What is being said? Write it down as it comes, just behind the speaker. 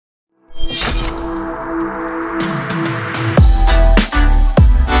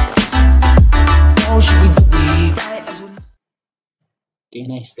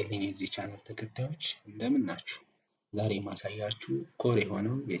ጤና ይስጥልኝ የዚህ ቻናል ተከታዮች እንደምን ናችሁ? ዛሬ ማሳያችሁ ኮር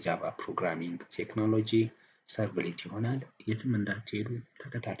የሆነው የጃቫ ፕሮግራሚንግ ቴክኖሎጂ ሰርቭሌት ይሆናል። የትም እንዳትሄዱ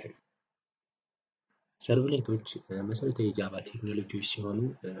ተከታተሉ። ሰርቭሌቶች መሰረታዊ የጃቫ ቴክኖሎጂዎች ሲሆኑ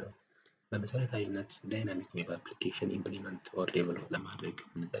በመሰረታዊነት ዳይናሚክ ዌብ አፕሊኬሽን ኢምፕሊመንት ኦር ዴቨሎፕ ለማድረግ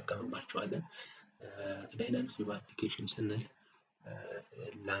እንጠቀምባቸዋለን። ዳይናሚክ ዌብ አፕሊኬሽን ስንል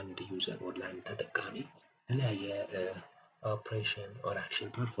ለአንድ ዩዘር ኦር ለአንድ ተጠቃሚ የተለያየ ኦፕሬሽን ኦር አክሽን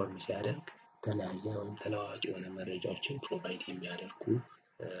ፐርፎርም ሲያደርግ የተለያየ ወይም ተለዋዋጭ የሆነ መረጃዎችን ፕሮቫይድ የሚያደርጉ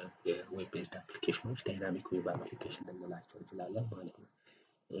የዌብ ቤዝድ አፕሊኬሽኖች ዳይናሚክ ዌብ አፕሊኬሽን ልንላቸው እንችላለን ማለት ነው።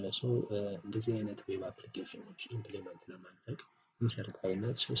 እንደዚህ አይነት ዌብ አፕሊኬሽኖች ኢምፕሊመንት ለማድረግ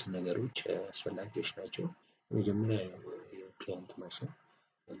መሰረታዊነት ሶስት ነገሮች አስፈላጊዎች ናቸው። የመጀመሪያ የክላይንት ማሽን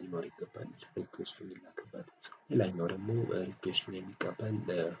ሊኖር ይገባል፣ ሪኩዌስቱ የሚላክበት። ሌላኛው ደግሞ ሪኩዌስቱን የሚቀበል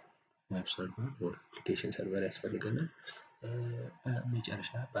ዌብ ሰርቨር ኦር አፕሊኬሽን ሰርቨር ያስፈልገናል።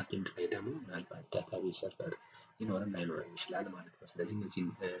 በመጨረሻ ባክኤንድ ላይ ደግሞ ምናልባት ዳታቤዝ ሰርቨር ሊኖርም ላይኖርም ይችላል ማለት ነው። ስለዚህ እነዚህን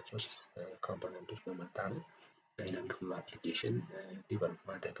ሶስት ኮምፖነንቶች በመጠቀም ዳይናሚክ ዌብ አፕሊኬሽን ዲቨሎፕ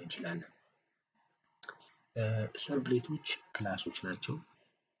ማድረግ እንችላለን። ሰርቭሌቶች ክላሶች ናቸው።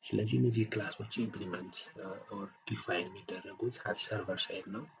 ስለዚህ እነዚህ ክላሶች ኢምፕሊመንት ኦር ዲፋይን የሚደረጉት ሰርቨር ሳይድ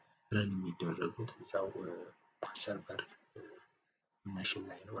ነው። ረን የሚደረጉት እዛው ሰርቨር ማሽን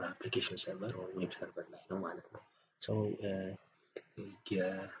ላይ ነው፣ አፕሊኬሽን ሰርቨር ኦር ዌብ ሰርቨር ላይ ነው ማለት ነው።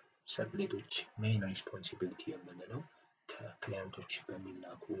 የሰርቭሌቶች ሜይን ሪስፖንሲቢሊቲ የምንለው ከክላይንቶች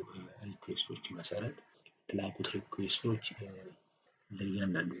በሚላኩ ሪኩዌስቶች መሰረት የተላኩት ሪኩዌስቶች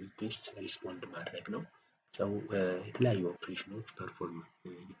ለእያንዳንዱ ሪኩዌስት ሪስፖንድ ማድረግ ነው። የተለያዩ ኦፕሬሽኖች ፐርፎርም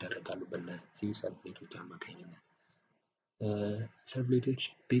ይደረጋሉ በእነዚህ ሰርቭሌቶች አማካኝነት። ሰርቭሌቶች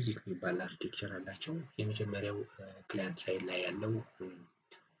ቤዚክ የሚባል አርኪቴክቸር አላቸው። የመጀመሪያው ክላይንት ሳይድ ላይ ያለው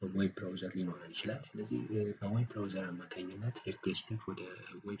ዌብ ብራውዘር ሊኖረን ይችላል። ስለዚህ በዌብ ብራውዘር አማካኝነት ሪኩዌስቶች ወደ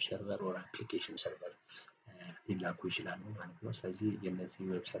ዌብ ሰርቨር ኦር አፕሊኬሽን ሰርቨር ሊላኩ ይችላሉ ማለት ነው። ስለዚህ የነዚህ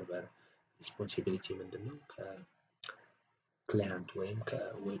ዌብ ሰርቨር ሪስፖንሲቢሊቲ ምንድነው? ከክላይንት ወይም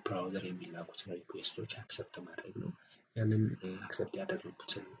ከዌብ ብራውዘር የሚላኩትን ሪኩዌስቶች አክሰፕት ማድረግ ነው። ያንን አክሰፕት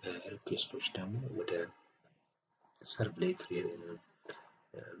ያደረጉትን ሪኩዌስቶች ደግሞ ወደ ሰርቭሌት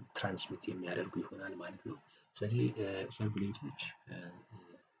ትራንስሚት የሚያደርጉ ይሆናል ማለት ነው። ስለዚህ ሰርቭሌቶች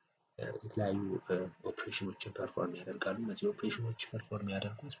የተለያዩ ኦፕሬሽኖችን ፐርፎርም ያደርጋሉ። እነዚህ ኦፕሬሽኖች ፐርፎርም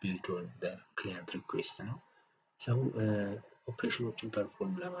ያደርጉት ቤዝድ ኦን ክላይንት ሪኩዌስት ነው። ኦፕሬሽኖችን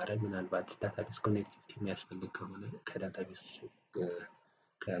ፐርፎርም ለማድረግ ምናልባት ዳታቤዝ ኮኔክቲቪቲ የሚያስፈልግ ከሆነ ከዳታቤዝ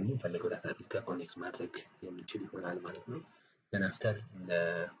ከምንፈልገው ዳታቤዝ ጋር ኮኔክት ማድረግ የምንችል ይሆናል ማለት ነው። then after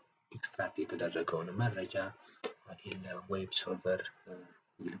ኤክስትራክት የተደረገውን መረጃ ለዌብ ሰርቨር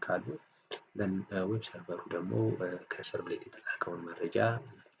ይልካሉ። then ዌብ ሰርቨሩ ደግሞ ከሰርቭሌት የተላከውን መረጃ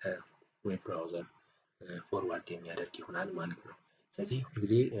ዌብ ብራውዘር ፎርዋርድ የሚያደርግ ይሆናል ማለት ነው። ስለዚህ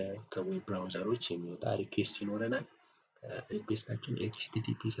ሁልጊዜ ከዌብ ብራውዘሮች የሚወጣ ሪኩዌስት ይኖረናል። ሪኩዌስታችን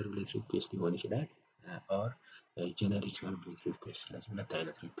ኤችቲቲፒ ሰርቭሌት ሪኩዌስት ሊሆን ይችላል ኦር ጀነሪክ ሰርቭሌት ሪኩዌስት። ስለዚህ ሁለት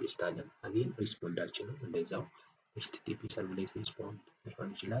አይነት ሪኩዌስት አለን። አጌን ሪስፖንዳችንም እንደዛው ኤችቲቲፒ ሰርቭሌት ሪስፖንድ ሊሆን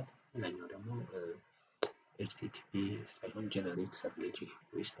ይችላል። ሌላኛው ደግሞ ኤችቲቲፒ ሳይሆን ጀነሪክ ሰርቭሌት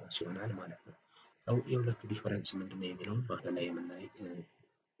ሪስፖንስ ይሆናል ማለት ነው። የሁለቱ ዲፈረንስ ምንድነው የሚለውን በኋላ ላይ የምናይ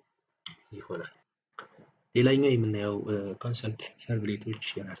ይሆናል። ሌላኛው የምናየው ኮንሰፕት ሰርቭሌቶች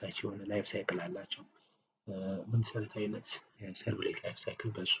የራሳቸው የሆነ ላይፍ ሳይክል አላቸው። በመሰረታዊነት የሰርቭሌት ላይፍ ሳይክል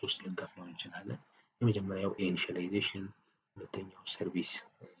በሶስት ልንከፍለው እንችላለን። የመጀመሪያው ኢኒሺያላይዜሽን፣ ሁለተኛው ሰርቪስ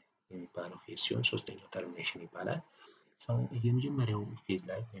የሚባለው ፌዝ ሲሆን ሶስተኛው ተርሚኔሽን ይባላል። የመጀመሪያው ፌዝ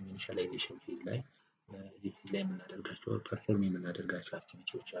ላይ ኢኒሺያላይዜሽን ፌዝ ላይ እዚህ ፌዝ ላይ የምናደርጋቸው ፐርፎርም የምናደርጋቸው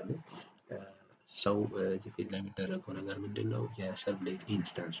አክቲቪቲዎች አሉ። እዚህ ፌዝ ላይ የሚደረገው ነገር ምንድነው? የሰርቭሌት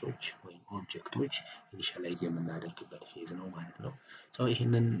ኢንስታንሶች ወይም ኦብጀክቶች ኢኒሺያላይዝ የምናደርግበት ፌዝ ነው ማለት ነው።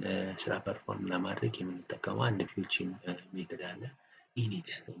 ይህንን ስራ ፐርፎርም ለማድረግ የምንጠቀመው አንድ ቢልት-ኢን ሜተድ አለ፣ ኢኒት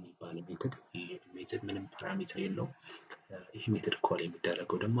የሚባል ሜተድ። ይህ ሜተድ ምንም ፓራሜትር የለውም። ይህ ሜተድ ኮል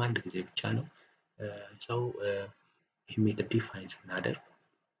የሚደረገው ደግሞ አንድ ጊዜ ብቻ ነው። ይህ ሜተድ ዲፋይን ስናደርግ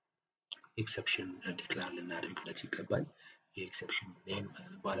ኤክሰፕሽን ዲክላር ልናደርግለት ይገባል። የኤክሰፕሽን ኔም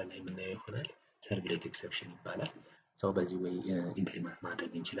በኋላ ላይ የምናየው ይሆናል። ሰርቭሌት ኤክሰፕሽን ይባላል። በዚህ ወይ ኢምፕሊመንት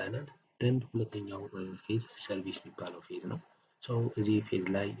ማድረግ እንችላለን። ሁለተኛው ፌዝ ሰርቪስ የሚባለው ፌዝ ነው። እዚህ ፌዝ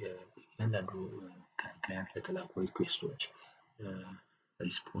ላይ እያንዳንዱ ከክላይንት ለተላኩ ሪኩዌስቶች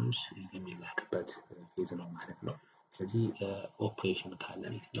ሪስፖንስ የሚላክበት ፌዝ ነው ማለት ነው። ስለዚህ ኦፕሬሽን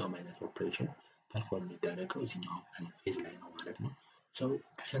ካለን የትኛውም አይነት ኦፕሬሽን ፐርፎርም የሚደረገው እዚህኛው ፌዝ ላይ ነው ማለት ነው።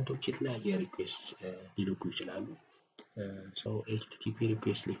 ክላይንቶች የተለያየ ሪኩዌስት ሊልኩ ይችላሉ። ኤችቲቲፒ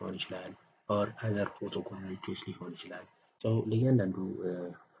ሪኩዌስት ሊሆን ይችላል ኦር አዘር ፕሮቶኮል ሪኩዌስት ሊሆን ይችላል። ለእያንዳንዱ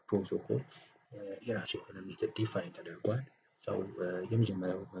ፕሮቶኮል የራሱ የሆነ ሜተድ ዲፋይን ተደርጓል። ሰው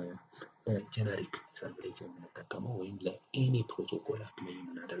የመጀመሪያው ጀነሪክ ሰርቭሌት የምንጠቀመው ወይም ለኤኒ ፕሮቶኮል አፕላይ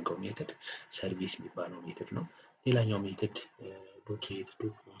የምናደርገው ሜተድ ሰርቪስ የሚባለው ሜተድ ነው። ሌላኛው ሜተድ ዶኬት፣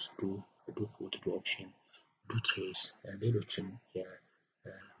 ዶፖስት፣ ዶፑት፣ ዶኦፕሽን፣ ዶትሬስ ሌሎችም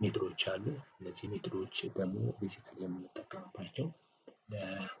ሜትዶች አሉ። እነዚህ ሜትዶች ደግሞ ቤዚካሊ የምንጠቀምባቸው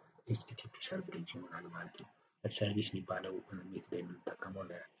ለኤችቲቲፒ ሰርቭሌት ይሆናል ማለት ነው። ሰርቪስ የሚባለው ሜትድ የምንጠቀመው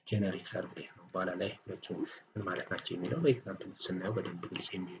ለጀነሪክ ሰርቭሌት ነው። በኋላ ላይ ሁለቱ ምን ማለት ናቸው የሚለው በኤግዛምፕል ስናየው በደንብ ግልጽ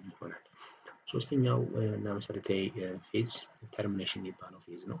የሚሆን ይሆናል። ሶስተኛው እና መሰረታዊ ፌዝ ተርሚኔሽን የሚባለው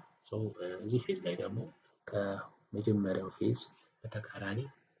ፌዝ ነው። እዚህ ፌዝ ላይ ደግሞ ከመጀመሪያው ፌዝ በተቃራኒ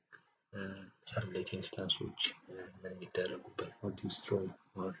ሰርቭሌት ኢንስታንሶች ምን የሚደረጉበት ነው፣ ዲስትሮይ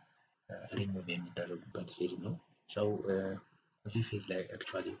ኦር ሪሙቭ የሚደረጉበት ፌዝ ነው። እዚህ ፌዝ ላይ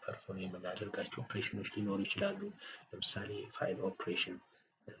አክቹዋሊ ፐርፎርም የምናደርጋቸው ኦፕሬሽኖች ሊኖሩ ይችላሉ። ለምሳሌ ፋይል ኦፕሬሽን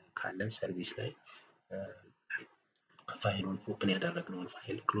ካለን ሰርቪስ ላይ ፋይሉን ኦፕን ያደረግነውን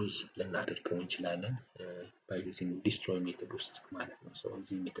ፋይል ክሎዝ ልናደርገው እንችላለን ባይ ዩዚንግ ዲስትሮይ ሜተድ ውስጥ ማለት ነው።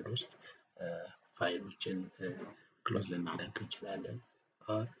 እዚህ ሜተድ ውስጥ ፋይሎችን ክሎዝ ልናደርግ እንችላለን።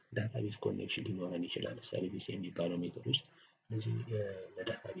 ዳታቤዝ ኮኔክሽን ሊኖረን ይችላል ሰርቪስ የሚባለው ሜተድ ውስጥ። እነዚህ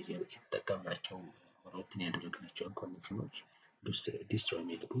ለዳታቤዝ የተጠቀምናቸው ኦፕን ያደረግናቸውን ኮኔክሽኖች ዲስትሮይ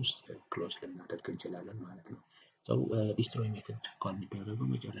ሜተድ ውስጥ ክሎዝ ልናደርግ እንችላለን ማለት ነው። ዲስትሮይ ሜተድ የሚደረገው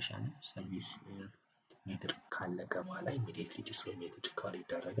መጨረሻ ነው። ሰርቪስ ሜተድ ካለቀ በኋላ ኢሚዲየትሊ ዲስትሮይ ሜተድ ኮል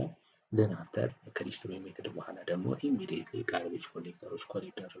ይደረጋል። then after ከዲስትሮይ ሜተድ በኋላ ደግሞ ኢሚዲየትሊ ጋርቤጅ ኮሌክተሮች ኮል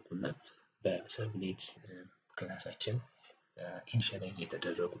ይደረጉና በሰርቭሌት ክላሳችን ኢኒሺያላይዝ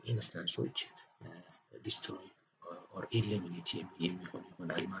የተደረጉ ኢንስታንሶች ዲስትሮይ ኦር ኢሊሚኔት የሚሆን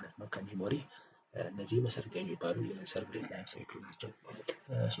ይሆናል ማለት ነው ከሜሞሪ። እነዚህ መሰረታዊ የሚባሉ የሰርቭሌት ላይፍ ሳይክል ናቸው።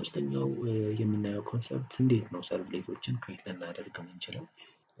 ሶስተኛው የምናየው ኮንሰፕት እንዴት ነው ሰርቭሌቶችን ክሬት ልናደርግ የምንችለው?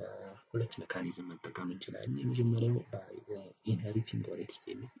 ሁለት ሜካኒዝም መጠቀም እንችላለን። የመጀመሪያው ኢንሄሪቲንግ ኦር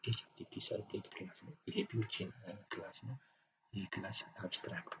ኤክስቴንዲንግ ኤችቲቲፒ ሰርቭሌት ክላስ ነው። ይሄ ቢውልት-ኢን ክላስ ነው። ይህ ክላስ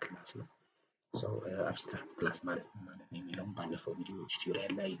አብስትራክት ክላስ ነው። አብስትራክት ክላስ ማለት ነው የሚለውን ባለፈው ቪዲዮ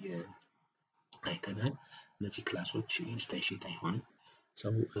ቲዩቶሪያል ላይ አይተናል። እነዚህ ክላሶች ኢንስታንሺየት አይሆንም።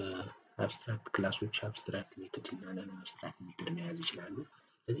 አብስትራክት ክላሶች አብስትራክት ሜተድ እና ነን አብስትራክት ሜተድ መያዝ ይችላሉ።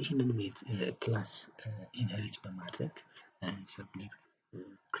 ስለዚህ ይህንን ክላስ ኢንሄሪት በማድረግ ሰርቭሌት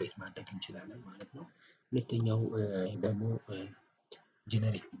ክሬት ማድረግ እንችላለን ማለት ነው። ሁለተኛው ደግሞ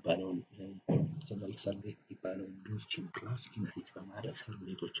ጀነሪክ የሚባለውን ጀነሪክ ሰርቭሌት የሚባለውን ቢውልት-ኢን ክላስ ኢንሄሪት በማድረግ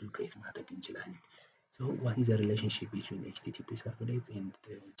ሰርቭሌቶችን ክሬት ማድረግ እንችላለን። what is the relationship between HTTP servlet and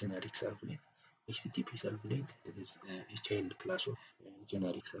generic servlet? HTTP servlet is a child class of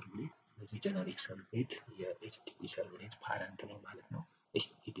generic servlet. ስለዚህ generic servlet የHTTP servlet ፓረንት ነው ማለት ነው።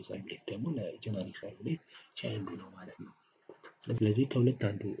 HTTP servlet ደግሞ ለgeneric servlet ቻይልዱ ነው ማለት ነው። ስለዚህ ከሁለት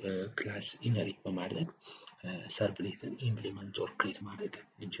አንዱ ክላስ ኢንሄሪት በማድረግ ሰርቭሌትን ኢምፕሊመንት ኦር ክሬት ማድረግ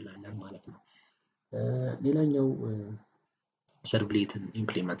እንችላለን ማለት ነው። ሌላኛው ሰርቭሌትን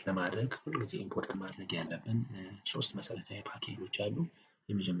ኢምፕሊመንት ለማድረግ ሁልጊዜ ኢምፖርት ማድረግ ያለብን ሶስት መሰረታዊ ፓኬጆች አሉ።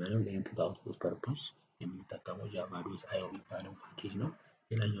 የመጀመሪያው ለኢንፑት አውትፑት ፐርፖዝ የምንጠቀመው java.io የሚባለው ፓኬጅ ነው።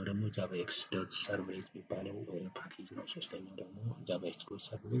 ሌላኛው ደግሞ javax.servlet የሚባለው ፓኬጅ ነው። ሶስተኛው ደግሞ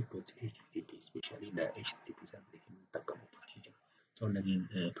javax.servlet.http ስፔሻሊ ለhttp ሰርቭሌት የምንጠቀመው ፓኬጅ ነው። እነዚህን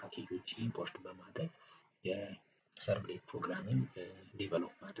ፓኬጆች ኢምፖርት በማድረግ የሰርቭሌት ፕሮግራምን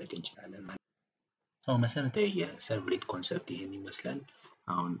ዴቨሎፕ ማድረግ እንችላለን ማለት ነው። መሰረታዊ የሰርቭሌት ኮንሰፕት ይሄን ይመስላል።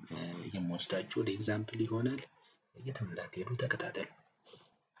 አሁን የምወስዳችሁ ወደ ኤግዛምፕል ይሆናል። የትም እንዳትሄዱ ተከታተሉ።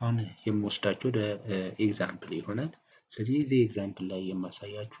 አሁን የምወስዳችሁ ወደ ኤግዛምፕል ይሆናል። ስለዚህ እዚህ ኤግዛምፕል ላይ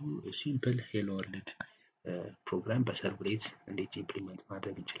የማሳያችሁ ሲምፕል ሄሎ ወርልድ ፕሮግራም በሰርቭሌት እንዴት ኢምፕሊመንት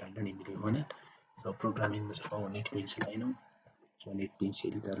ማድረግ እንችላለን የሚለው ይሆናል። ፕሮግራም የምጽፈው ኔትቢንስ ላይ ነው። ኔትቢንስ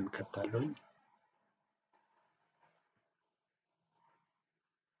ኤዲተርን ከፍታለሁ።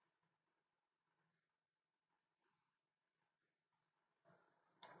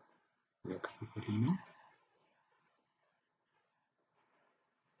 የከፈተልኝ ነው።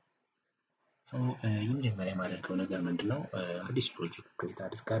 የመጀመሪያ የማደርገው ነገር ምንድነው? አዲስ ፕሮጀክት ክሬት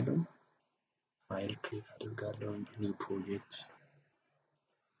አድርጋለሁ። ፋይል ክሊክ አድርጋለሁ። ኒው ፕሮጀክት።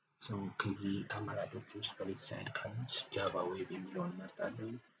 ከዚህ አማራጮች ውስጥ በሌፍት ሳይድ ካሉት ጃቫ ዌብ የሚለውን መርጣለሁ።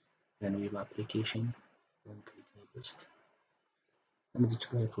 ዌብ አፕሊኬሽን ክሊክ ኔክስት። እዚች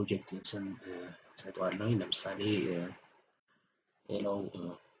ጋር የፕሮጀክት ስም ሰጠዋለሁ። ለምሳሌ ሄሎ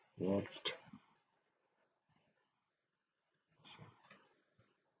ወርልድ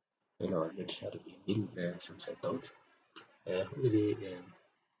ሄሎ ወርልድ ሰርቭ የሚል ስም ሰጠሁት። ሁልጊዜ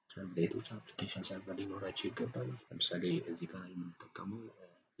ሰርቭሌቶች አፕሊኬሽን ሰርቨር ሊኖራቸው ይገባል። ለምሳሌ እዚህ ጋር የምንጠቀመው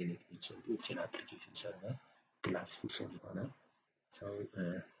የኔትቢንስ ቢውልት-ኢን አፕሊኬሽን ሰርቨር ክላስ ፊክሽን ይሆናል።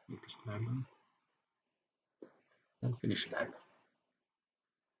 ኔክስት ማለት ፊኒሽ እላለሁ።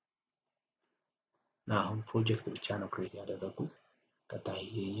 አሁን ፕሮጀክት ብቻ ነው ክሬት ያደረኩት። ቀጣይ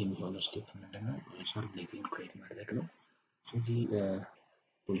የሚሆነው ስቴፕ ምንድነው? ሰርቭሌትን ክሬት ማድረግ ነው። ስለዚህ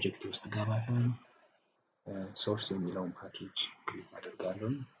ፕሮጀክት ውስጥ ገባለሁ። ሶርስ የሚለውን ፓኬጅ ክሊክ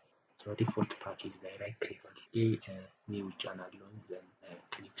አደርጋለሁ። ዲፎልት ፓኬጅ ላይ ራይት ክሊክ አድርጌ ኒው እጫናለሁ። ዘን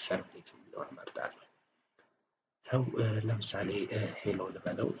ክሊክ ሰርቭሌት የሚለውን እመርጣለሁ። ሰው ለምሳሌ ሄሎ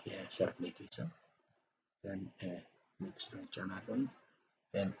ልበለው የሰርቭሌት ስም። ዘን ኔክስት እጫናለሁ።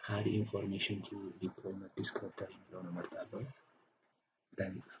 ዘን አድ ኢንፎርሜሽን ቱ ዲፕሎይመንት ዲስክሪፕተር የሚለውን እመርጣለሁ።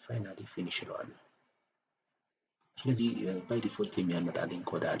 ዘን ፋይናሊ ፊኒሽ እለዋለሁ። ስለዚህ ባይ ዲፎልት የሚያመጣልኝ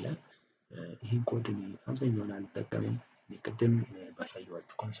ኮድ አለ። ይህን ኮድ አብዛኛውን አልጠቀምም። ቅድም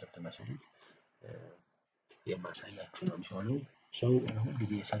ባሳየኋችሁ ኮንሰፕት መሰረት የማሳያችሁ ነው የሚሆነው። ሰው ሁል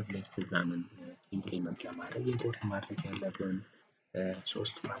ጊዜ የሰርቭሌት ፕሮግራምን ኢምፕሊመንት ለማድረግ ኢምፖርት ማድረግ ያለብን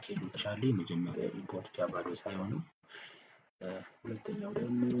ሶስት ፓኬጆች አሉ። የመጀመሪያው ኢምፖርት ጃቫ ዶት አይሆን ነው። ሁለተኛው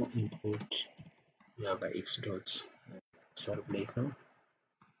ደግሞ ኢምፖርት ጃቫ ኤክስ ዶት ሰርቭሌት ነው።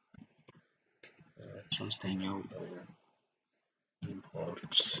 ሶስተኛው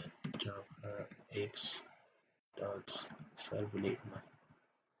ኢምፖርት ጃቫ ኤክስ ዶት ሰርቭሌት ነው።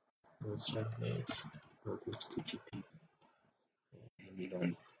 servlets .http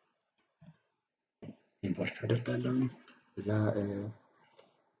የሚለውን ኢምፖርት አደርጋለሁ። እዛ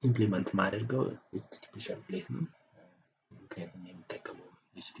ኢምፕሊመንት ማደርገው http ሰርቭሌት ነው። ምክንያቱም የምጠቀመው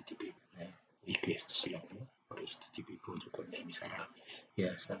http ሪኩዌስት ስለሆነ http ፕሮቶኮል ላይ የሚሰራ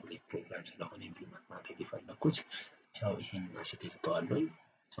የሰርቭሌት ፕሮግራም ስለሆነ ኢምፕሊመንት ማድረግ የፈለኩት ሰው ይሄን አሴት ይተዋለሁ።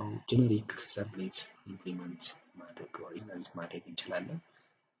 ሰው ጄኔሪክ ሰርቭሌት ኢምፕሊመንት ማድረግ ወይ ኢንስታል ማድረግ እንችላለን።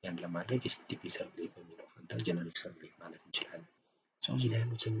 ያን ለማድረግ http ሰርቭሌት በሚለው ፈንታ ጄኔሪክ ሰርቭሌት ማለት እንችላለን። ሰው እዚህ ላይ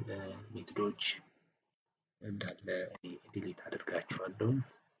ያሉትን ሜትዶች እንዳለ ዲሊት አድርጋቸዋለሁ።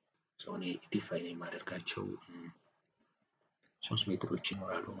 ሰው እኔ ዲፋይን የማደርጋቸው ሶስት ሜትዶች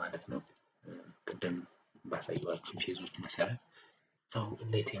ይኖራሉ ማለት ነው። ቅድም ባሳየኋችሁ ፌዞች መሰረት ሰው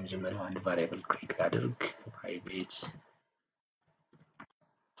ሌት የመጀመሪያው አንድ ቫሪያብል ክሬት ላድርግ። ፕራይቬት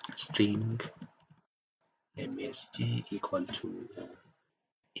string msg equal to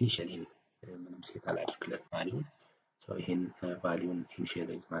ኢኒሺያሊ ምንም ሴት አላደርግለት ቫልዩ ሰው ይሄን ቫልዩን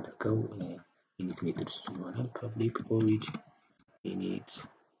ኢኒሺያላይዝ ማድረገው ኢኒት ሜትድ ውስጥ ይሆናል። ፐብሊክ ቮይድ ኢኒት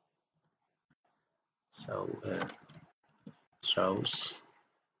ሰው ትራውስ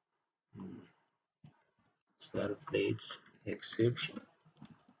ሰርቭሌት ኤክሴፕሽን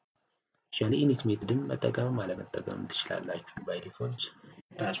ኢኒሺያሊ ኢኒት ሜትድን መጠቀም አለመጠቀም ትችላላችሁ። ባይ ዲፎልት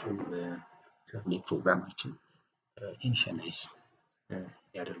ራሱ ሰርቭሌት ፕሮግራማችን ኢኒሺያላይዝ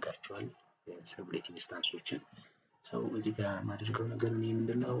ያደርጋቸዋል ሰርቭሌት ኢንስታንሶችን። ሰው እዚህ ጋር ማድረገው ነገር እኔ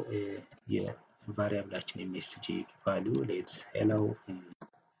ምንድነው የቫሪያብላችን ኤምኤስጂ ቫልዩ ሌትስ ሄሎ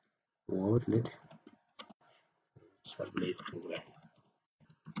ወርልድ ሰርቭሌት ፕሮግራም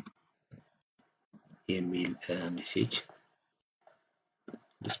የሚል ሜሴጅ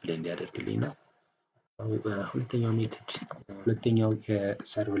ዲስፕሌይ እንዲያደርግልኝ ነው። ሁለተኛው ሜትድ ሁለተኛው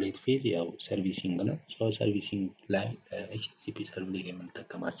የሰርቭሌት ፌዝ ያው ሰርቪሲንግ ነው። ሰው ሰርቪሲንግ ላይ ኤችቲቲፒ ሰርቭሌት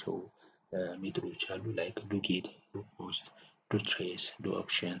የምንጠቀማቸው ሜትዶች አሉ። ላይክ ዱ ጌት፣ ዱ ፖስት፣ ዱ ትሬስ፣ ዱ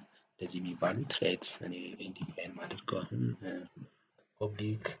ኦፕሽን እንደዚህ የሚባሉት ራይት እኔ ዲፋይን ማድረገው አሁን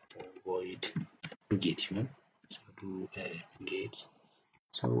ፐብሊክ ቮይድ ዱ ጌት ይሆን ዱ ጌት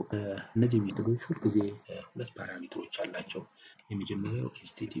ሰው እነዚህ ሜትዶች ሁልጊዜ ሁለት ፓራሜትሮች አላቸው። የመጀመሪያው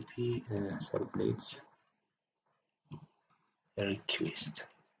ኤችቲቲፒ ሰርቭሌት ሪኩዌስት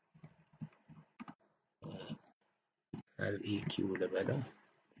REQ ልበለው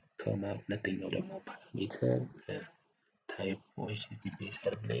ከማ ሁለተኛው ደግሞ ፓራሜትር ታይፕ HTTP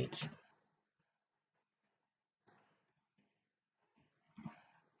ሰርቭሌት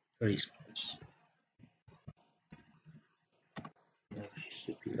ሪስፖንስ RESP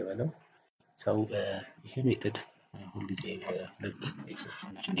ልበለው ሰው ይሄ ሜትድ ሁልጊዜ ሁለት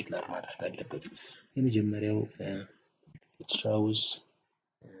ኤክሰፕሽኖችን ዲክላር ማድረግ አለበት። የመጀመሪያው shows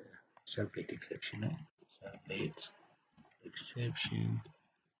servlet exception ነው። servlet exception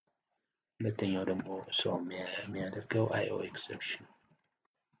ሁለተኛው ደግሞ ሰው የሚያደርገው IO exception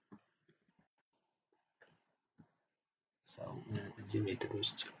ሰው እዚህ ሜትድ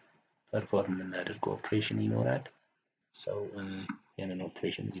ውስጥ ፐርፎርም የምናደርገው ኦፕሬሽን ይኖራል። ሰው ያንን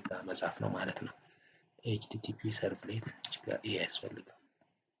ኦፕሬሽን እዚህ ጋር መጻፍ ነው ማለት ነው። HTTP ሰርቭሌት እዚህ ጋር ያስፈልጋል።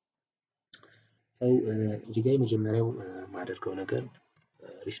 ሰው እዚህ ጋር የመጀመሪያው ማደርገው ነገር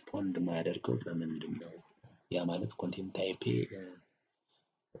ሪስፖንድ ማያደርገው ለምንድን ነው? ያ ማለት ኮንቴንት ታይፕ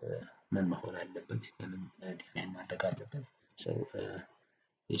ምን መሆን አለበት? ያንን ዲፋይን ማድረግ አለበት። ሰው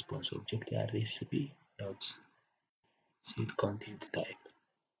ሪስፖንስ ኦብጀክት RESP ዶት ሴት ኮንቴንት ታይፕ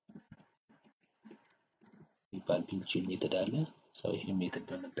የሚባል ቢልት-ኢን ሜተድ አለ። ሰው ይሄ ሜተድ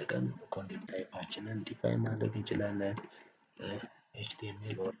በመጠቀም ኮንቴንት ታይፓችንን ዲፋይን ማድረግ እንችላለን።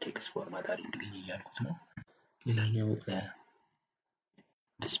 HTML or text ፎርማት አድርግልኝ እያልኩት ነው። ሌላኛው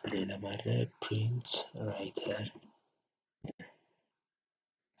ዲስፕሌይ ለማድረግ print writer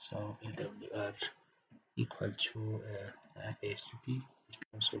so AWR equal to ASP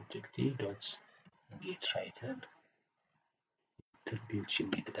objective dot get writer ቢልት-ኢን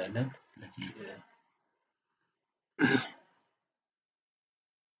ሜተድ አለን። ስለዚህ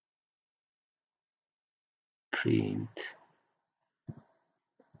print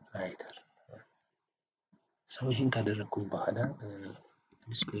writer ሰው ይህን ካደረግኩኝ በኋላ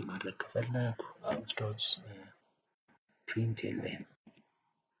ዲስፕሌይ ማድረግ ከፈለኩ out dot print የለም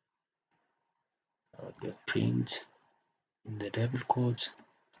out dot print in the double quote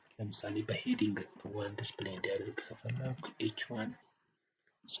ለምሳሌ በሄዲንግ ዋን ዲስፕሌይ እንዲያደርግ ከፈለኩ h1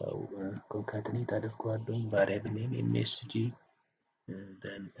 ሰው ኮንካትኔት አድርገዋለሁኝ ቫሪያብል ኔም msg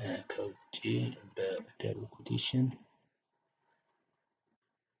then ከውጭ በደብል ኮቴሽን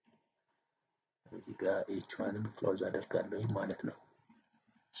እዚህ ጋር h1ን ክሎዝ አደርጋለሁኝ ማለት ነው።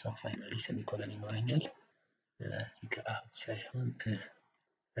 ሰው ፋይናሊ ሴሚኮሎን ይኖረኛል። እዚህ ጋር አውት ሳይሆን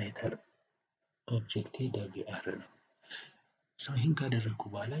ራይተር ኦብጀክቴ WR ነው። ሰው ይህን ካደረግኩ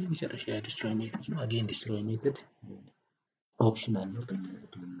በኋላ የመጨረሻ ዲስትሮይ ሜተድ ነው። አጌን ዲስትሮይ ሜተድ ኦፕሽናል ነው።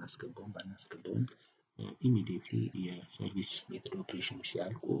 ብናስገባውም ባናስገባውም ኢሚዲየትሊ የሰርቪስ ሜተድ ኦፕሬሽኖች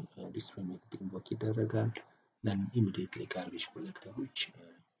ሲያልቁ ዲስትሮይ ሜተድ ኢንቮክ ይደረጋል። then ኢሚዲየትሊ ጋርቤጅ ኮሌክተሮች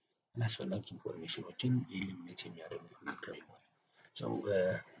አላስፈላጊ ኢንፎርሜሽኖችን ኤሊሚኔት የሚያደርጉ ይሆናል ከሪሞት ሰው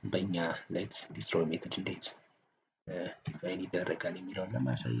በእኛ ሌት ዲስትሮይ ሜተድ እንዴት ዲፋይን ይደረጋል የሚለውን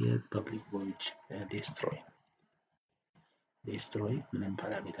ለማሳየት ፐብሊክ ቮይድ ዲስትሮይ ምንም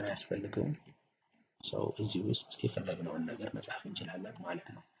ፓራሜትር አያስፈልገውም። ሰው እዚህ ውስጥ የፈለግነውን ነገር መጻፍ እንችላለን ማለት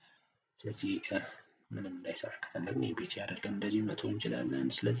ነው። ስለዚህ ምንም እንዳይሰራ ከፈለግን ኤቢሲ አድርገን እንደዚህ መተው እንችላለን።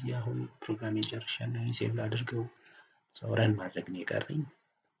 ስለዚህ አሁን ፕሮግራሜን ጨርሻለሁ። ሴቭ ላድርገው። ሰው ረን ማድረግ ነው የቀረኝ።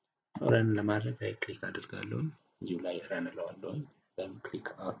 ረን ለማድረግ ራይት ክሊክ አድርጋለሁ። እዚሁ ላይ ረን እለዋለሁ። then ክሊክ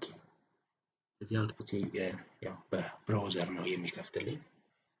ኦኬ። እዚህ አውትፑት ያው በብራውዘር ነው የሚከፍትልኝ።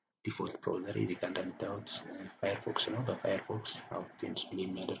 ዲፎልት ብራውዘር እዚህ ጋር እንደምታዩት ፋየርፎክስ ነው። በፋየርፎክስ አውትፑት ዲስፕሌይ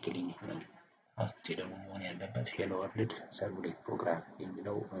የሚያደርግልኝ ይሆናል። አውትፑት ደግሞ መሆን ያለበት ሄሎ ወርልድ ሰርቭሌት ፕሮግራም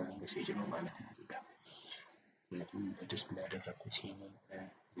የሚለው ሜሴጅ ነው ማለት ነው። እዚህ ጋር ምክንያቱም ዲስፕሌይ ያደረኩት ይሄንን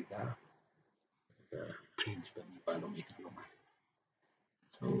እዚህ ጋር ፕሪንት በሚባለው ሜትድ ነው ማለት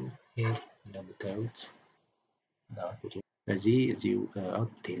ነው። ሄር እንደምታዩት አውትፑት እዚሁ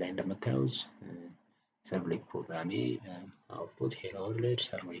አውትፑት ላይ እንደምታዩት ሰርቭሌት ፕሮግራሜ አውትፑት ሄሎ ወርልድ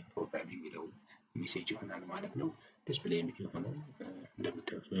ሰርቭሌት ፕሮግራም የሚለው ሜሴጅ ይሆናል ማለት ነው። ዲስፕሌይ የሚሆነው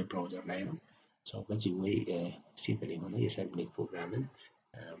እንደምታዩት በብራውዘር ላይ ነው። ሰው በዚህ ወይ ሲምፕል የሆነ የሰርቭሌት ፕሮግራምን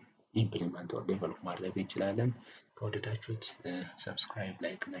ኢምፕሊመንት ኦር ዴቨሎፕ ማድረግ እንችላለን። ከወደዳችሁት ሰብስክራይብ፣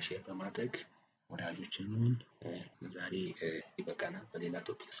 ላይክ እና ሼር በማድረግ ወዳጆችን ዛሬ ይበቃናል። በሌላ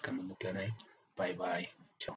ቶፒክ እስከምንገናኝ ባይ ባይ።